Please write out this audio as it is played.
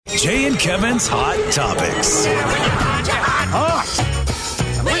Jay and Kevin's Hot Topics.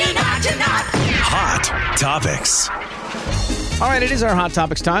 Hot Topics. All right, it is our Hot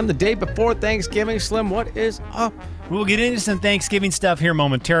Topics time. The day before Thanksgiving. Slim, what is up? We'll get into some Thanksgiving stuff here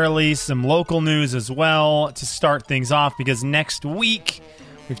momentarily, some local news as well to start things off, because next week,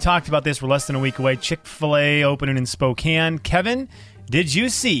 we've talked about this, we're less than a week away, Chick-fil-A opening in Spokane. Kevin, did you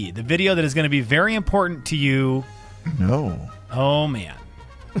see the video that is going to be very important to you? No. Oh, man.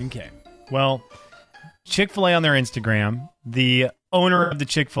 Okay. Well, Chick-fil-A on their Instagram, the owner of the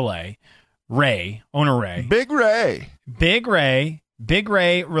Chick-fil-A, Ray. Big Ray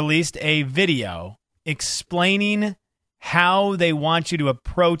released a video explaining how they want you to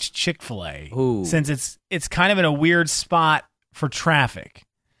approach Chick-fil-A, since it's kind of in a weird spot for traffic.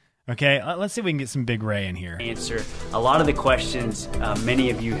 Okay, let's see if we can get some Big Ray in here. Answer a lot of the questions many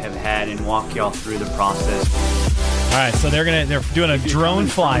of you have had and walk y'all through the process. All right, so they're doing a drone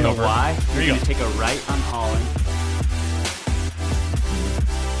flyover. You're going to take a right on Holland.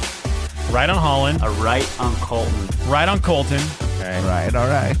 Right on Holland. A right on Colton. Right on Colton. Okay. All right.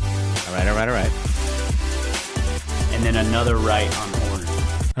 And then another right on Horner.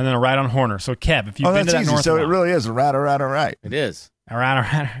 And then a right on Horner. So, Kev, if you've been to that easy. north So line, it really is a right. It is. all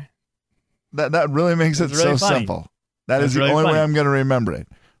right. That really makes it really so funny. simple. That is That's the really only funny. way I'm going to remember it.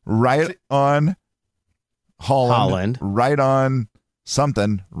 Right on Holland. Right on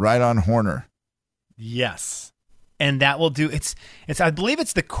something. Right on Horner. Yes. And that will do it's I believe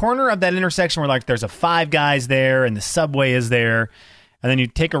it's the corner of that intersection where like there's a Five Guys there and the Subway is there. And then you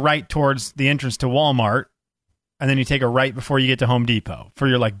take a right towards the entrance to Walmart. And then you take a right before you get to Home Depot for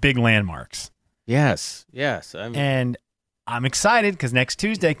your like big landmarks. Yes. And I'm excited because next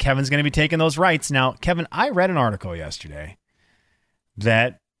Tuesday, Kevin's going to be taking those rights. Now, Kevin, I read an article yesterday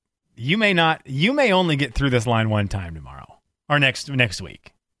that you may only get through this line one time tomorrow or next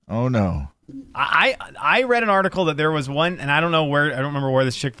week. Oh, no. I read an article that there was one, and I don't remember where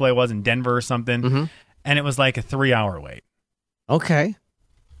this Chick-fil-A was, in Denver or something, and it was like a 3-hour wait. Okay.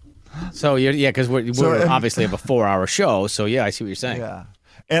 So, because we're obviously have a 4-hour show, so I see what you're saying. Yeah.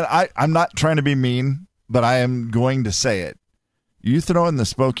 And I'm not trying to be mean, but I am going to say it. You throw in the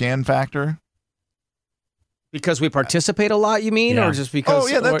Spokane factor. Because we participate a lot, you mean? Yeah. Or just because... Oh,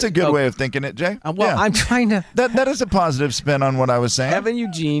 yeah, that's a good way of thinking it, Jay. I'm trying to... That is a positive spin on what I was saying. Evan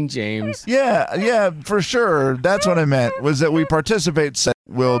Eugene James. Yeah, for sure. That's what I meant, was that we participate, so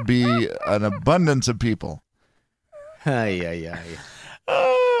will be an abundance of people. Yeah.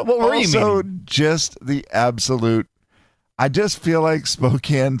 What were you meaning? Also, just the absolute... I just feel like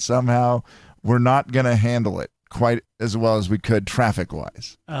Spokane somehow, we're not going to handle it quite as well as we could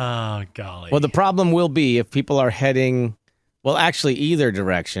traffic-wise. Oh, golly. Well, the problem will be if people are heading, actually either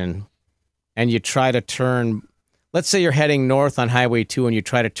direction, and you try to turn, let's say you're heading north on Highway 2 and you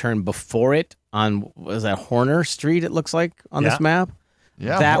try to turn before it on, was that Horner Street, it looks like, on this map?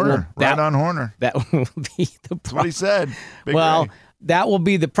 Yeah, Horner, right on Horner. That will be the problem. That's what he said. Big Well, Ray. that will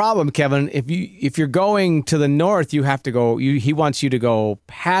be the problem, Kevin. If you're going to the north, you have to go, he wants you to go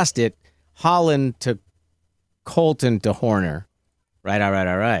past it, Holland to Colton to Horner. Right. All But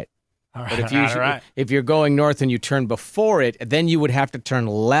right. if you're going north and you turn before it, then you would have to turn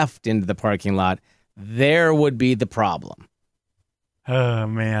left into the parking lot. There would be the problem. Oh,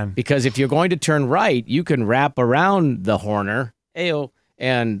 man. Because if you're going to turn right, you can wrap around the Horner,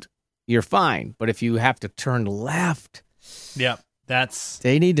 and you're fine. But if you have to turn left, Yep.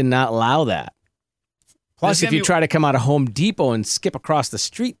 they need to not allow that. Plus, if you try to come out of Home Depot and skip across the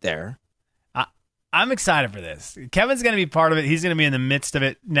street there. I'm excited for this. Kevin's going to be part of it. He's going to be in the midst of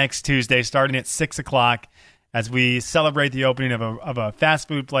it next Tuesday, starting at 6 o'clock, as we celebrate the opening of a fast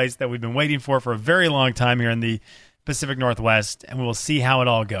food place that we've been waiting for a very long time here in the Pacific Northwest, and we'll see how it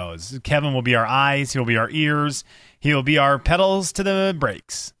all goes. Kevin will be our eyes. He'll be our ears. He'll be our pedals to the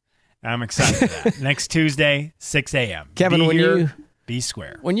brakes. I'm excited for that. Next Tuesday, 6 a.m. Kevin, be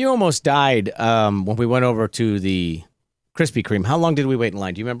square. When you almost died, when we went over to the Krispy Kreme, how long did we wait in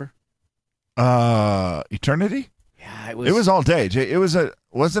line? Do you remember? Eternity? Yeah, It was all day. Jay.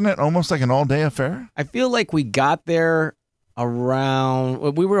 Wasn't it almost like an all day affair? I feel like we got there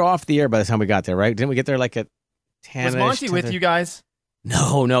around. We were off the air by the time we got there, right? Didn't we get there like at 10? Was Monty with you guys?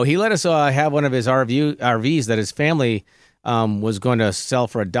 No. He let us have one of his RVs that his family was going to sell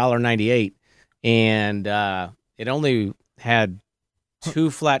for $1.98, and it only had 2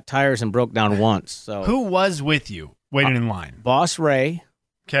 flat tires and broke down once. So who was with you waiting in line? Boss Ray.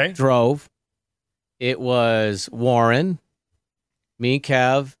 Okay. Drove. It was Warren, me,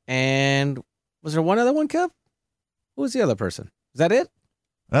 Kev, and was there one other one, Kev? Who was the other person? Is that it?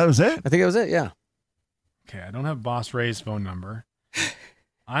 That was it? I think that was it, yeah. Okay, I don't have Boss Ray's phone number.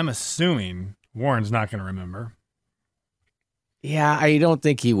 I'm assuming Warren's not going to remember. Yeah, I don't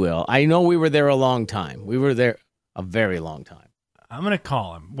think he will. I know we were there a long time. We were there a very long time. I'm going to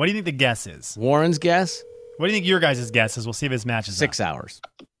call him. What do you think the guess is? Warren's guess? What do you think your guys' guess is? We'll see if his matches 6 hours.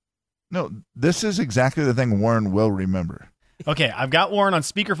 No, this is exactly the thing Warren will remember. Okay, I've got Warren on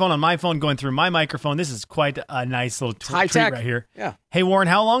speakerphone on my phone going through my microphone. This is quite a nice little High treat tech. right here. Yeah. Hey, Warren,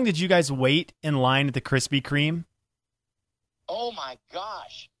 how long did you guys wait in line at the Krispy Kreme? Oh, my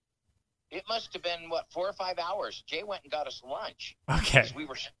gosh. It must have been, 4 or 5 hours. Jay went and got us lunch. Okay. Because we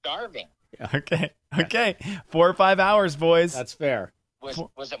were starving. Okay. 4 or 5 hours, boys. That's fair.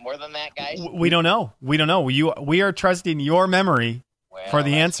 Was it more than that, guys? We don't know. We are trusting your memory for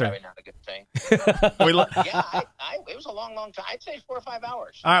the answer. Probably not a good thing. Yeah, it was a long, long time. I'd say 4 or 5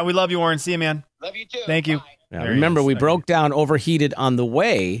 hours. All right, we love you, Warren. See you, man. Love you, too. Thank you. Bye. Yeah, remember, we broke down overheated on the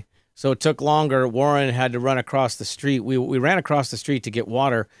way, so it took longer. Warren had to run across the street. We ran across the street to get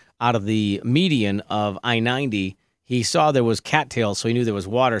water out of the median of I-90. He saw there was cattails, so he knew there was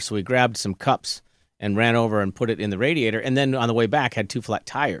water, so he grabbed some cups and ran over and put it in the radiator, and then on the way back had 2 flat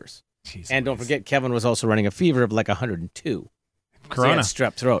tires. Jeez, and don't forget, Kevin was also running a fever of like 102. Corona. He had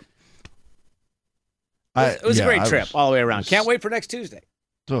strep throat. It was a great trip all the way around. Can't wait for next Tuesday.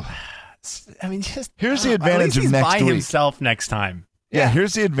 I mean, just here's the advantage at least of next by week. himself next time. Yeah,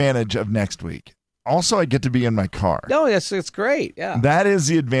 here's the advantage of next week. Also, I get to be in my car. No, it's great. Yeah. That is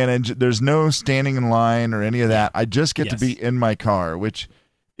the advantage. There's no standing in line or any of that. I just get to Yes. be in my car, which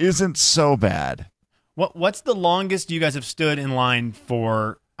isn't so bad. What's the longest you guys have stood in line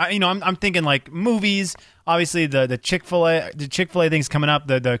for? I'm thinking like movies. Obviously, the Chick-fil-A thing's coming up.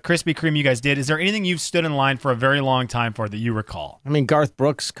 The Krispy Kreme you guys did. Is there anything you've stood in line for a very long time for that you recall? I mean, Garth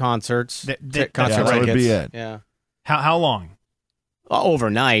Brooks concerts. That would be it. Yeah. How long?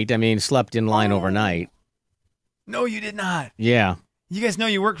 Overnight. I mean, slept in line overnight. No, you did not. Yeah. You guys know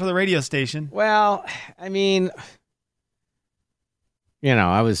you worked for the radio station. Well, I mean,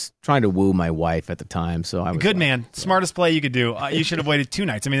 I was trying to woo my wife at the time, so I was Good man. Smartest play you could do. You should have waited 2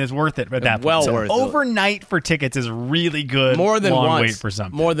 nights. I mean, it's worth it at that point. Well So worth it. overnight for tickets is really good. More than long once. wait for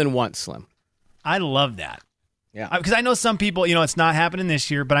something. More than once, Slim. I love that. Yeah. Because I know some people, it's not happening this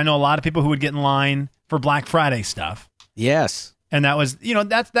year, but I know a lot of people who would get in line for Black Friday stuff. Yes. And that was,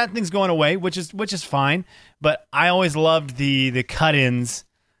 that thing's going away, which is fine. But I always loved the cut-ins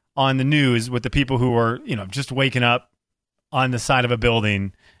on the news with the people who were, just waking up on the side of a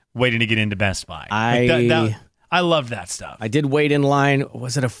building waiting to get into Best Buy. I loved that stuff. I did wait in line.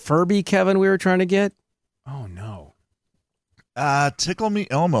 Was it a Furby, Kevin, we were trying to get? Oh, no. Tickle Me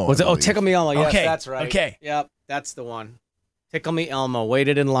Elmo. Was it? Oh, Tickle Me Elmo. Yes, Okay, that's right. okay. Yep, that's the one. Tickle Me Elmo.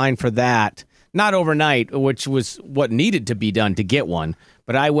 Waited in line for that. Not overnight, which was what needed to be done to get one.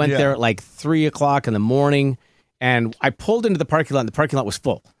 But I went there at like 3 o'clock in the morning, and I pulled into the parking lot, and the parking lot was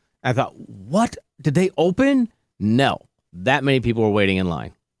full. I thought, what? Did they open? No. That many people were waiting in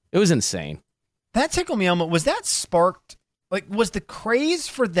line. It was insane. That Tickle Me Elmo, was that sparked? Like, was the craze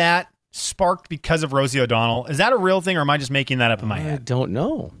for that sparked because of Rosie O'Donnell? Is that a real thing, or am I just making that up in my I head? don't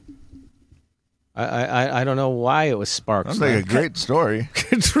know. I don't know why it was sparked. Sounds like a great story.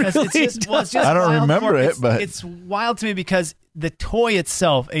 It really It's just I don't wild remember for me. it, but it's wild to me because the toy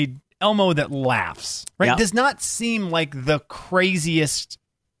itself, a Elmo that laughs, right, Yeah. does not seem like the craziest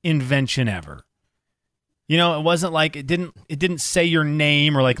invention ever. It wasn't like it didn't say your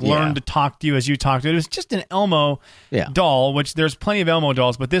name or like learn to talk to you as you talk to it. It was just an Elmo doll, which there's plenty of Elmo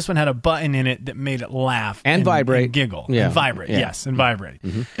dolls, but this one had a button in it that made it laugh And vibrate. and giggle, Yeah. and vibrate. Yeah. Yes, and vibrate.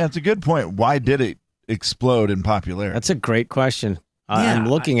 that's a good point. Why did it explode in popularity? That's a great question. Yeah, I'm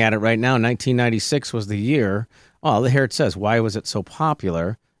looking at it right now. 1996 was the year. Oh, here it says, why was it so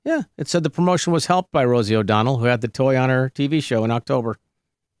popular? Yeah, it said the promotion was helped by Rosie O'Donnell, who had the toy on her TV show in October.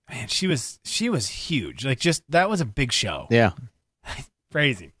 Man, she was huge. Like, just that was a big show. Yeah.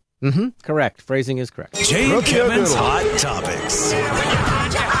 Crazy. Correct. Phrasing is correct. Jay and Kevin's Hot Topics.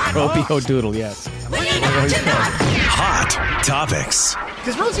 Ropio Doodle, yes. Hot Topics.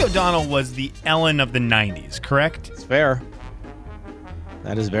 Because Rosie O'Donnell was the Ellen of the 90s, correct? It's fair.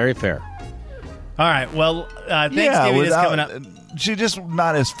 That is very fair. All right. Well, Thanksgiving is coming up. She's just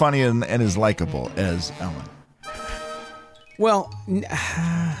not as funny and as likable as Ellen. Well, Is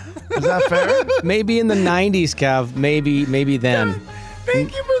that fair? maybe in the 90s, Kev. Maybe then.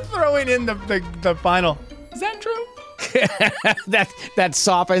 Thank you for throwing in the final. Is that true? that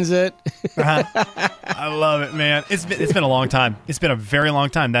softens it. I love it, man. It's been a long time. It's been a very long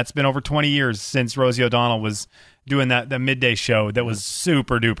time. That's been over 20 years since Rosie O'Donnell was doing that midday show that was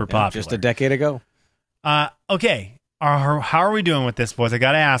super duper popular. Just a decade ago. Okay. How are we doing with this, boys? I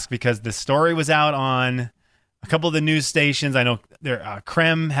got to ask because the story was out on a couple of the news stations. I know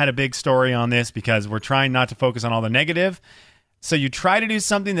Krem had a big story on this because we're trying not to focus on all the negative. So you try to do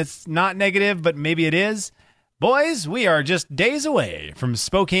something that's not negative, but maybe it is. Boys, we are just days away from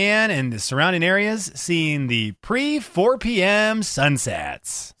Spokane and the surrounding areas seeing the pre-4 p.m.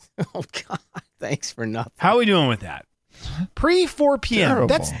 sunsets. Oh, God. Thanks for nothing. How are we doing with that? Pre-4 p.m. Terrible.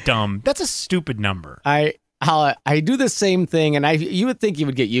 That's dumb. That's a stupid number. I do the same thing, and you would think you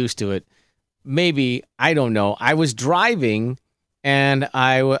would get used to it. Maybe, I don't know. I was driving, and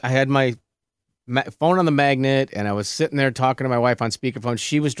I had my phone on the magnet, and I was sitting there talking to my wife on speakerphone.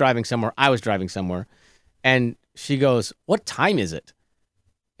 She was driving somewhere. I was driving somewhere. And she goes, "What time is it?"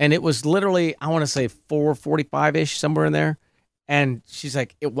 And it was literally, I want to say 4:45-ish, somewhere in there. And she's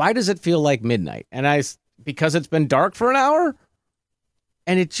like, "Why does it feel like midnight?" And because it's been dark for an hour?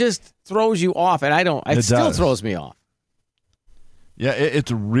 And it just throws you off. And it still throws me off. Yeah, it's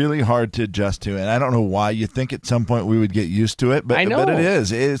really hard to adjust to, and I don't know why. You think at some point we would get used to it, but I know. But it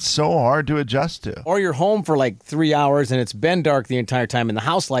is. It's so hard to adjust to. Or you're home for like 3 hours and it's been dark the entire time and the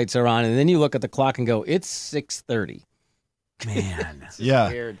house lights are on, and then you look at the clock and go, "It's 6:30." Man. Yeah.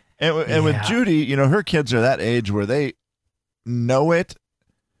 Weird. And with Judy, her kids are that age where they know it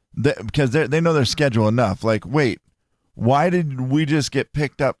because they know their schedule enough. Like, wait, why did we just get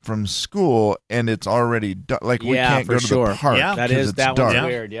picked up from school and it's already dark? Like, we can't go to the park. Yeah, that one's dark.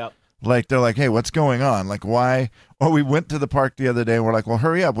 weird. Yep. Like, they're like, "Hey, what's going on? Like, why?" Or we went to the park the other day and we're like, "Well,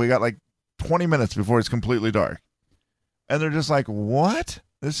 hurry up. We got like 20 minutes before it's completely dark." And they're just like, "What?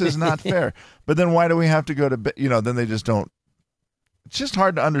 This is not fair." But then why do we have to go to bed? Then they just don't. It's just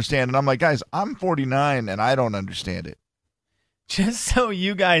hard to understand. And I'm like, guys, I'm 49 and I don't understand it. Just so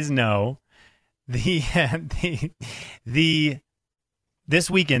you guys know, this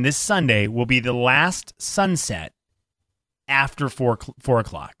weekend, this Sunday, will be the last sunset after 4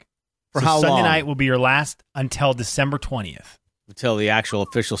 o'clock. For how Sunday long? night will be your last until December 20th. Until the actual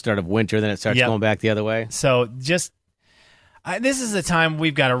official start of winter, then it starts going back the other way. So this is a time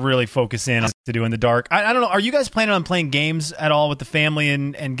we've got to really focus in on what to do in the dark. I don't know. Are you guys planning on playing games at all with the family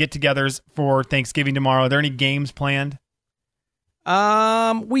and get-togethers for Thanksgiving tomorrow? Are there any games planned?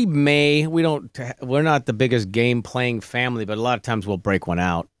 We may. We're not the biggest game playing family, but a lot of times we'll break one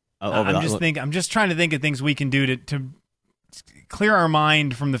out. I'm just trying to think of things we can do to clear our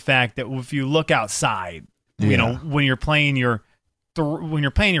mind from the fact that if you look outside, when you're playing your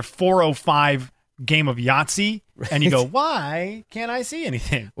 405 game of Yahtzee, and you go, "Why can't I see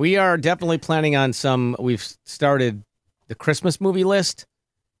anything?" We are definitely planning on we've started the Christmas movie list,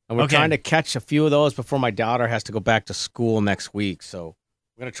 and we're trying to catch a few of those before my daughter has to go back to school next week. So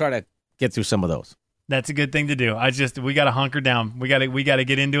we're going to try to get through some of those. That's a good thing to do. We got to hunker down. We got to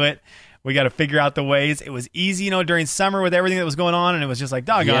get into it. We got to figure out the ways. It was easy, during summer with everything that was going on, and it was just like,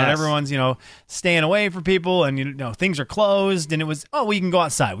 doggone, everyone's, staying away from people, and, things are closed, and it was, we can go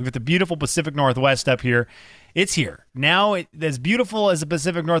outside. We've got the beautiful Pacific Northwest up here. It's here. Now, as beautiful as the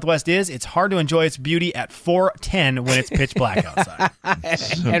Pacific Northwest is, it's hard to enjoy its beauty at 4:10 when it's pitch black outside.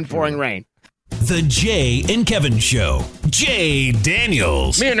 And pouring rain. The Jay and Kevin Show. Jay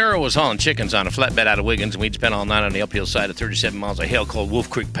Daniels. Me and Earl was hauling chickens on a flatbed out of Wiggins, and we'd spent all night on the uphill side of 37 miles of hill called Wolf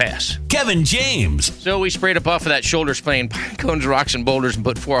Creek Pass. Kevin James. So we sprayed up off of that shoulder spraying pine cones, rocks, and boulders and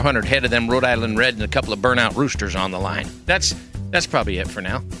put 400 head of them Rhode Island Red and a couple of burnout roosters on the line. That's probably it for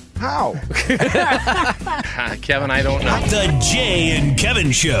now. How? Kevin, I don't know. The Jay and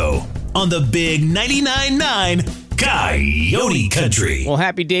Kevin Show on the Big 99.9 Coyote Country. Well,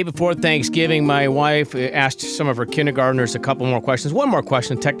 happy day before Thanksgiving. My wife asked some of her kindergartnners a couple more questions. One more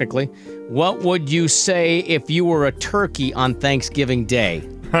question, technically. What would you say if you were a turkey on Thanksgiving Day?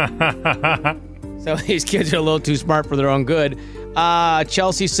 So these kids are a little too smart for their own good.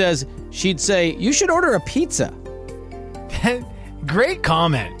 Chelsea says she'd say, "You should order a pizza." Great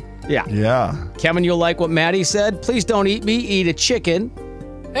comment. Yeah. Kevin, you'll like what Maddie said. "Please don't eat me, eat a chicken."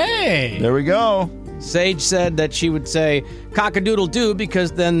 Hey. There we go. Sage said that she would say cock-a-doodle-doo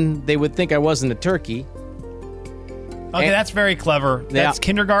because then they would think I wasn't a turkey. Okay, that's very clever. That's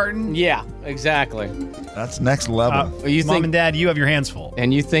kindergarten? Yeah, exactly. That's next level. Mom and Dad, you have your hands full.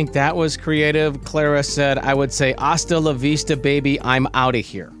 And you think that was creative? Clara said, "I would say hasta la vista, baby, I'm out of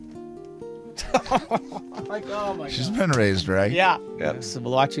here." Like, oh my She's been raised right. Yeah. So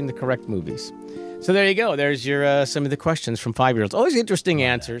watching the correct movies. So there you go. There's your some of the questions from 5-year-olds. Always interesting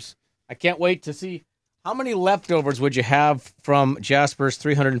answers. I can't wait to see how many leftovers would you have from Jasper's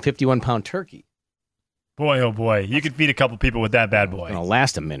 351-pound turkey. Boy, oh boy. You could feed a couple people with that bad boy. It'll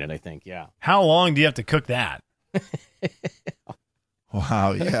last a minute, I think, yeah. How long do you have to cook that?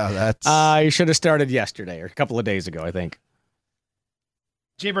 Wow, yeah, that's... You should have started yesterday or a couple of days ago, I think.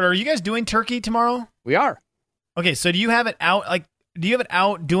 Jaybird, are you guys doing turkey tomorrow? We are. Okay, so do you have it out? Like, do you have it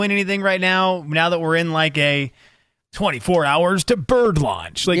out doing anything right now? Now that we're in like a 24 hours to bird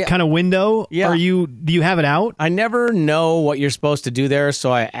launch, like kind of window. Yeah. Do you have it out? I never know what you're supposed to do there,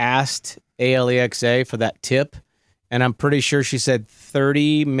 so I asked ALEXA for that tip, and I'm pretty sure she said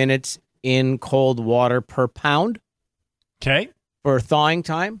 30 minutes in cold water per pound. Okay. For thawing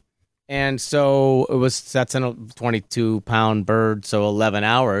time. And so that's a 22-pound bird, so 11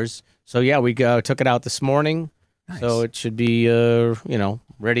 hours. So yeah, we took it out this morning. Nice. So it should be,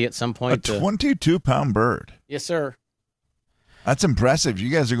 ready at some point. A 22-pound bird. Yes, sir. That's impressive. You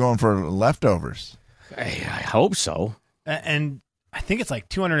guys are going for leftovers. I hope so. And I think it's like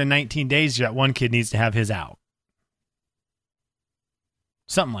 219 days that one kid needs to have his out.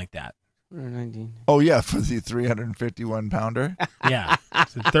 Something like that. 219. Oh, yeah, for the 351-pounder? Yeah.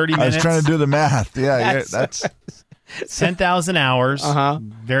 So 30 minutes. I was trying to do the math. Yeah, that's 10,000 hours. Uh-huh.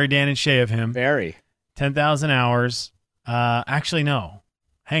 Very Dan and Shay of him. Very. 10,000 hours. Actually, no.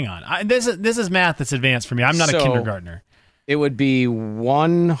 Hang on. This is math that's advanced for me. I'm not a kindergartner. It would be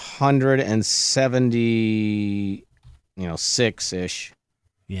 170, 6-ish.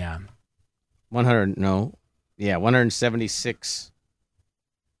 Yeah. 176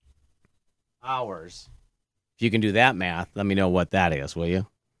 hours. If you can do that math, let me know what that is, will you?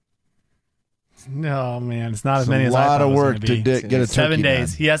 No, man, it's not as many as I thought. A lot of it was work gonna be. to get a 7 turkey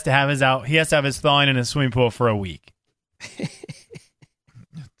days. done. He has to have his out. He has to have his thawing in a swimming pool for a week.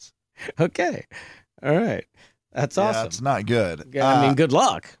 Okay. All right. That's awesome. It's not good. I mean, good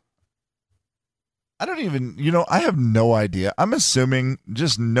luck. I don't even, I have no idea. I'm assuming,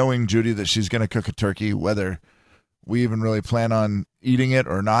 just knowing Judy, that she's going to cook a turkey, whether we even really plan on eating it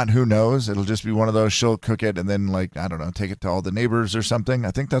or not, who knows? It'll just be one of those, she'll cook it and then, take it to all the neighbors or something.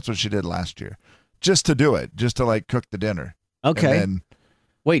 I think that's what she did last year. Just to do it, just to, cook the dinner. Okay. Then,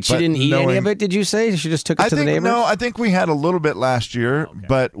 wait, she didn't eat any of it, did you say? She just took it to the neighbors? No, I think we had a little bit last year,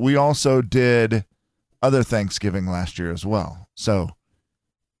 but we also did other Thanksgiving last year as well. So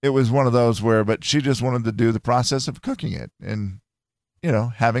it was one of those but she just wanted to do the process of cooking it and,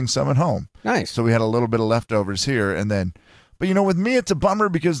 having some at home. Nice. So we had a little bit of leftovers here and then, but with me, it's a bummer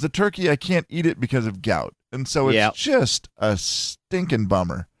because the turkey, I can't eat it because of gout. And so it's just a stinking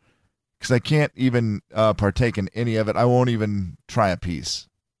bummer because I can't even partake in any of it. I won't even try a piece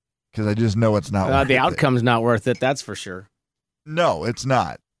because I just know it's not worth the it. outcome's not worth it, that's for sure. No, it's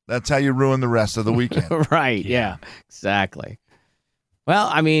not. That's how you ruin the rest of the weekend. Right, yeah, exactly. Well,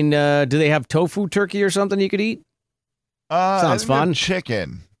 I mean, do they have tofu turkey or something you could eat? Sounds fun.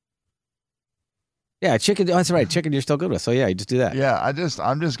 Chicken. Yeah, chicken. Oh, that's right. Chicken you're still good with. So, yeah, you just do that. Yeah,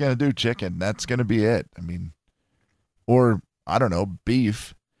 I'm just going to do chicken. That's going to be it. I mean, or, I don't know,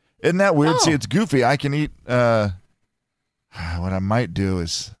 beef. Isn't that weird? See, it's goofy. I can eat, what I might do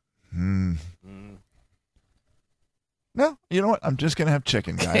is, no, you know what? I'm just going to have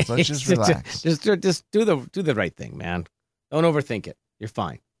chicken, guys. Let's just relax. Just do the right thing, man. Don't overthink it. You're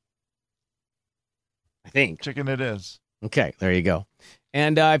fine. I think. Chicken it is. Okay, there you go.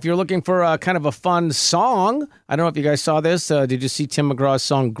 And if you're looking for kind of a fun song, I don't know if you guys saw this. Did you see Tim McGraw's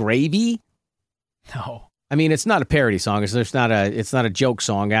song "Gravy"? No. I mean, it's not a parody song. It's not a joke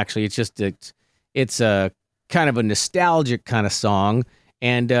song. Actually, it's a kind of a nostalgic kind of song.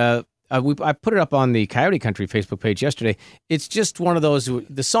 And I put it up on the Coyote Country Facebook page yesterday. It's just one of those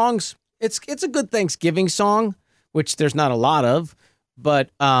the songs. It's a good Thanksgiving song, which there's not a lot of, but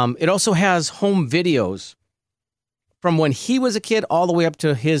it also has home videos from when he was a kid all the way up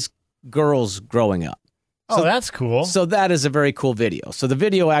to his girls growing up. So that's cool. So that is a very cool video. So the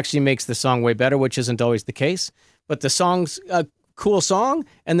video actually makes the song way better, which isn't always the case. But the song's a cool song,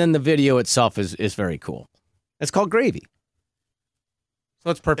 and then the video itself is very cool. It's called Gravy.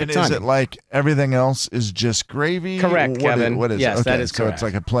 So it's perfect timing. Is it like everything else is just gravy? Correct, Kevin. What is yes, it? Okay, that is correct. So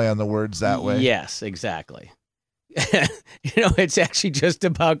it's like a play on the words that way? Yes, exactly. It's actually just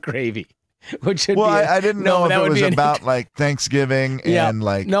about gravy. Which would I didn't know if it was about like Thanksgiving and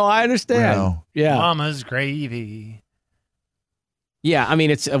like. No, I understand. Yeah, Mama's gravy. Yeah, I mean,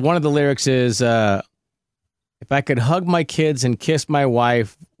 it's one of the lyrics is, "If I could hug my kids and kiss my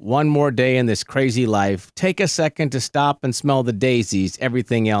wife one more day in this crazy life, take a second to stop and smell the daisies.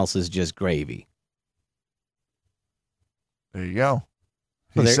 Everything else is just gravy." There you go.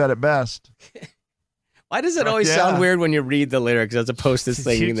 He said it best. Why does it always sound weird when you read the lyrics as opposed to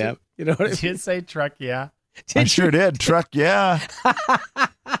singing them? You know what I mean? Did you say truck, yeah? I sure did. Truck, yeah.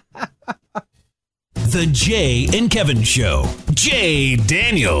 The Jay and Kevin Show. Jay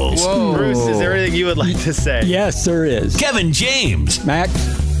Daniels. Whoa. Bruce, is there anything you would like to say? Yes, there is. Kevin James. Max,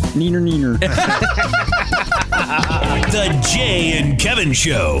 neener. The Jay and Kevin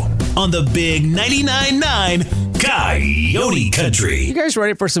Show. on the Big 99.9 Coyote Country. You guys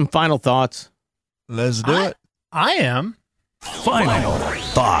ready for some final thoughts? Let's do it. I am. Final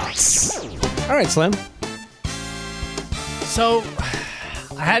thoughts. All right, Slim. So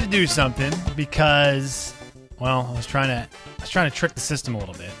I had to do something because, well, I was trying to trick the system a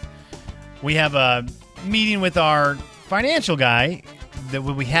little bit. We have a meeting with our financial guy.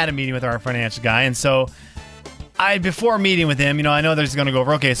 We had a meeting with our financial guy, and so before meeting with him, I know there's going to go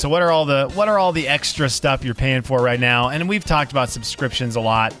over. Okay, so what are all the extra stuff you're paying for right now? And we've talked about subscriptions a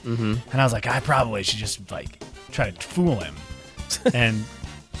lot, and I was like, I probably should just try to fool him and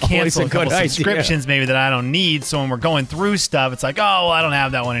cancel a couple subscriptions maybe that I don't need. So when we're going through stuff, it's like, oh, well, I don't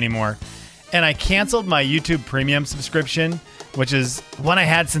have that one anymore. And I canceled my YouTube Premium subscription, which is one I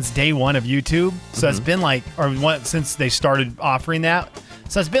had since day one of YouTube. So it's been since they started offering that.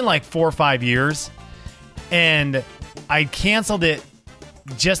 So it's been 4 or 5 years. And I canceled it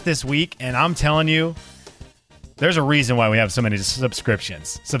just this week. And I'm telling you, there's a reason why we have so many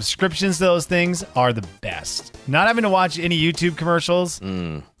subscriptions. Subscriptions to those things are the best. Not having to watch any YouTube commercials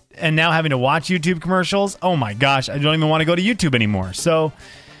and now having to watch YouTube commercials. Oh my gosh, I don't even want to go to YouTube anymore. So,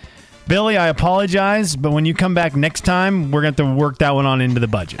 Billy, I apologize, but when you come back next time, we're going to have to work that one on into the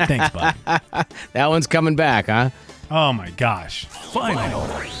budget. Thanks, bud. That one's coming back, huh? Oh my gosh. Final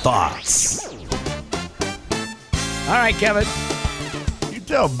thoughts. All right, Kevin. You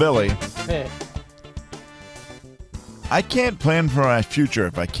tell Billy. Hey. I can't plan for my future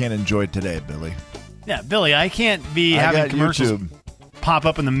if I can't enjoy today, Billy. Yeah, Billy, I can't be having commercials pop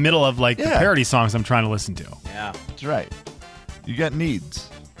up in the middle of the parody songs I'm trying to listen to. Yeah. That's right. You got needs.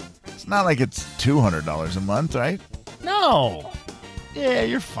 It's not like it's $200 a month, right? No. Yeah,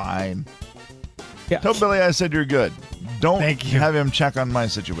 you're fine. Yeah. Tell Billy I said you're good. Don't Thank you. have him check on my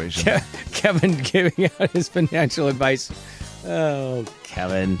situation. Kevin giving out his financial advice. Oh,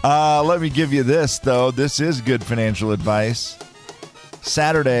 Kevin. Let me give you this, though. This is good financial advice.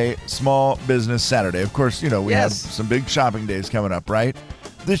 Saturday, Small Business Saturday. Of course, we have some big shopping days coming up, right?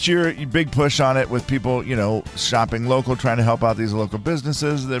 This year, big push on it with people, shopping local, trying to help out these local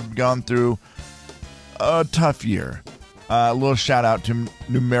businesses that have gone through a tough year. A little shout out to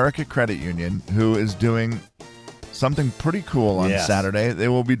Numerica Credit Union, who is doing something pretty cool on Saturday. They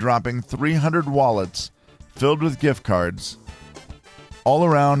will be dropping 300 wallets filled with gift cards all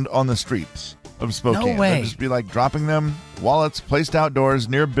around on the streets of Spokane. No way. They'll just be dropping them, wallets placed outdoors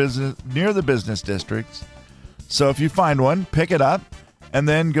near the business districts. So if you find one, pick it up and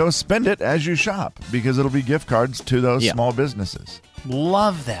then go spend it as you shop, because it'll be gift cards to those small businesses.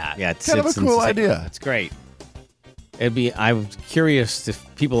 Love that. Yeah, it's kind of a cool idea. It's great. I'm curious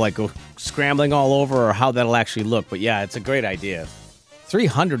if people go scrambling all over or how that'll actually look. But yeah, it's a great idea.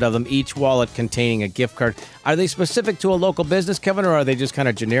 300 of them, each wallet containing a gift card. Are they specific to a local business, Kevin, or are they just kind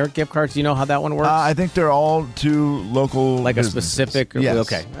of generic gift cards? Do you know how that one works? I think they're all to local businesses. A specific? Yes.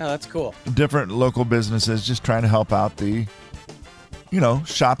 Okay. Oh, that's cool. Different local businesses just trying to help out the,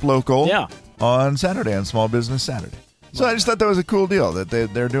 shop local on Saturday, on Small Business Saturday. So I just thought that was a cool deal that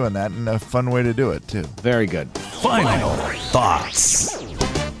they're doing that, and a fun way to do it, too. Very good. Final thoughts.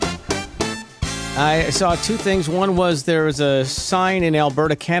 I saw two things. One was there was a sign in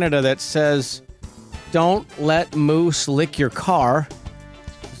Alberta, Canada that says, "Don't let moose lick your car."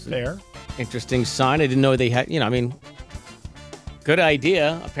 Fair. Interesting sign. I didn't know they had, good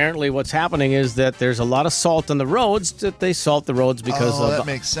idea. Apparently what's happening is that there's a lot of salt on the roads, that they salt the roads because that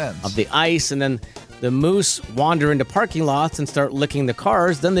makes sense. of the ice, and then the moose wander into parking lots and start licking the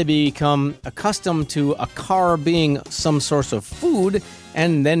cars. Then they become accustomed to a car being some source of food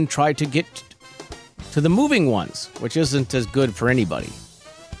and then try to get to the moving ones, which isn't as good for anybody.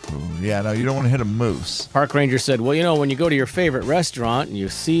 Ooh, yeah, no, you don't want to hit a moose. Park ranger said, well, when you go to your favorite restaurant and you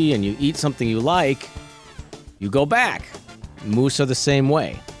see and you eat something you like, you go back. Moose are the same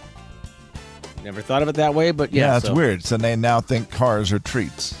way. Never thought of it that way, but yeah. Yeah, it's weird. So they now think cars are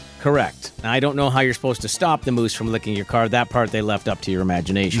treats. Correct. Now, I don't know how you're supposed to stop the moose from licking your car. That part they left up to your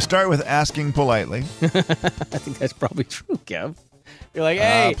imagination. You start with asking politely. I think that's probably true, Kev. You're like,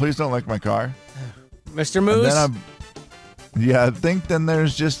 hey. Please don't lick my car. Mr. Moose? I think then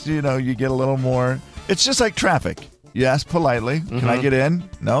there's just, you get a little more. It's just like traffic. You ask politely, can I get in?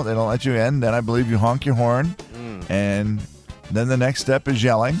 No, they don't let you in. Then I believe you honk your horn. And then the next step is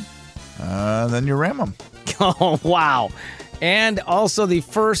yelling. Then you ram them. Oh, wow. And also the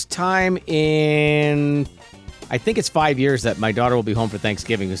first time in, I think it's 5 years that my daughter will be home for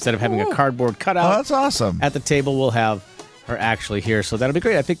Thanksgiving. Instead of having a cardboard cutout. Oh, that's awesome. At the table, we'll have her actually here. So that'll be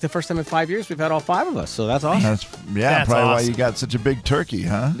great. I think the first time in 5 years we've had all five of us. So that's awesome. That's probably awesome. Why you got such a big turkey,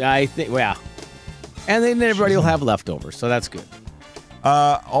 huh? I think, and then everybody will have leftovers. So that's good.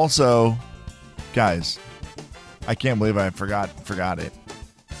 Also, guys, I can't believe I forgot it.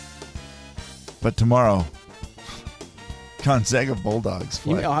 But tomorrow, Gonzaga Bulldogs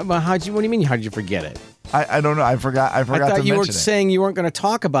play. What do you mean? How'd you forget it? I don't know. I forgot I thought to you were mention it. saying you weren't going to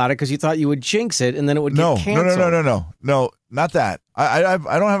talk about it because you thought you would jinx it and then it would get canceled. No, not that. I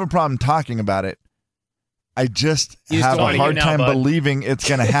don't have a problem talking about it. I just have a hard time believing it's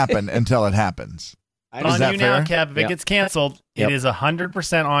going to happen until it happens. On you now, Kev. If it gets canceled, it is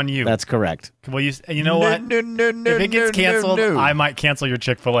 100% on you. That's correct. Well, you know what? If it gets canceled, I might cancel your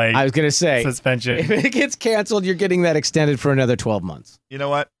Chick-fil-A I was going to say, suspension. If it gets canceled, you're getting that extended for another 12 months. You know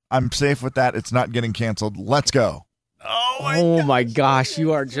what? I'm safe with that. It's not getting canceled. Let's go. Oh my gosh,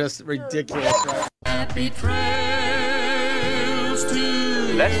 you are just ridiculous. Happy trails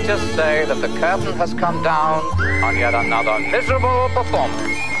to... Let's just say that the curtain has come down on yet another miserable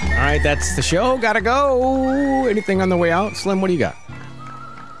performance. All right, that's the show. Gotta go. Anything on the way out? Slim, what do you got?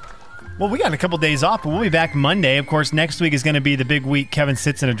 Well, we got a couple days off, but we'll be back Monday. Of course, next week is going to be the big week. Kevin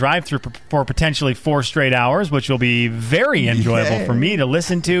sits in a drive-thru for potentially 4 straight hours, which will be very enjoyable for me to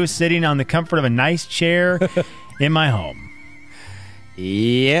listen to, sitting on the comfort of a nice chair in my home.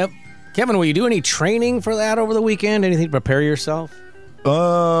 Yep. Kevin, will you do any training for that over the weekend? Anything to prepare yourself? Yeah,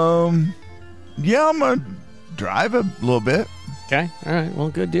 I'm going to drive a little bit. Okay. All right. Well,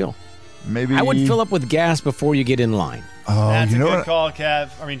 good deal. Maybe I would fill up with gas before you get in line. Oh, that's you know a good what? call, Kev.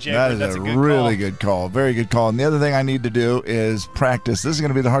 I mean, Jake, that is that's a good really call. good call. Very good call. And the other thing I need to do is practice. This is going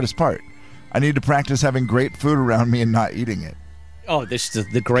to be the hardest part. I need to practice having great food around me and not eating it. Oh, this is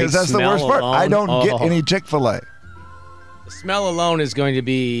the great Because that's smell the worst part. alone. I don't get any Chick-fil-A. The smell alone is going to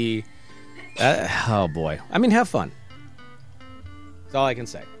be... oh, boy. I mean, have fun. That's all I can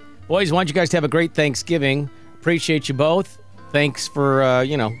say. Boys, I want you guys to have a great Thanksgiving. Appreciate you both. Thanks for,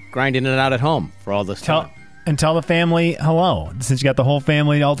 grinding it out at home for all this time. Tell the family hello, since you got the whole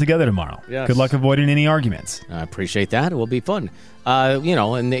family all together tomorrow. Yes. Good luck avoiding any arguments. I appreciate that. It will be fun.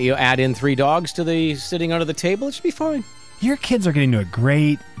 And you add in 3 dogs to the sitting under the table. It should be fine. Your kids are getting to a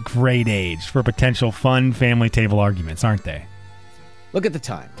great, great age for potential fun family table arguments, aren't they? Look at the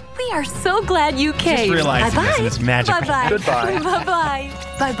time. We are so glad you came. Just realizing this in this magic. Bye-bye. Goodbye. Bye-bye.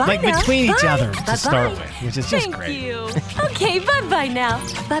 Bye-bye Like now. between each Bye. other to Bye-bye. start with, which is just Thank great. you. Okay, bye-bye now.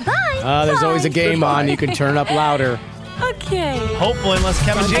 Bye-bye. There's Bye. always a game on. You can turn up louder. Okay. Hopefully, unless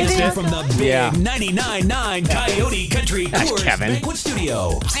Kevin jinxed it. From the big 99.9 Coyote Country Tours Banquet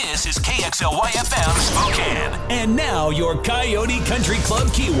Studio. This is KXLY-FM Spokane. And now your Coyote Country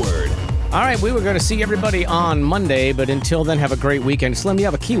Club keyword. All right, we were going to see everybody on Monday, but until then, have a great weekend. Slim, do you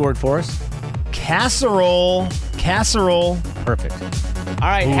have a keyword for us? Casserole. Casserole. Perfect. All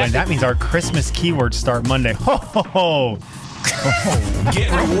right. Ooh, and that means our Christmas keywords start Monday. Ho, ho, ho.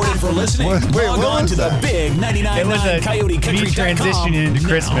 Get rewarded for listening. Log on to the Big 99.9 Coyote Country. Me transitioning into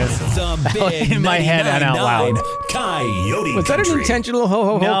Christmas. The Big In my head and out loud. 99.9 Coyote Was that an Country. intentional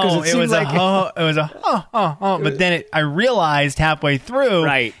ho-ho-ho? No, it was like... a ho. It was a ho, ho, ho. But then I realized halfway through.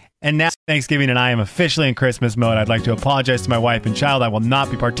 Right. And now Thanksgiving and I am officially in Christmas mode. I'd like to apologize to my wife and child. I will not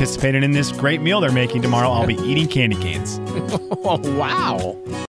be participating in this great meal they're making tomorrow. I'll be eating candy canes. Oh, wow.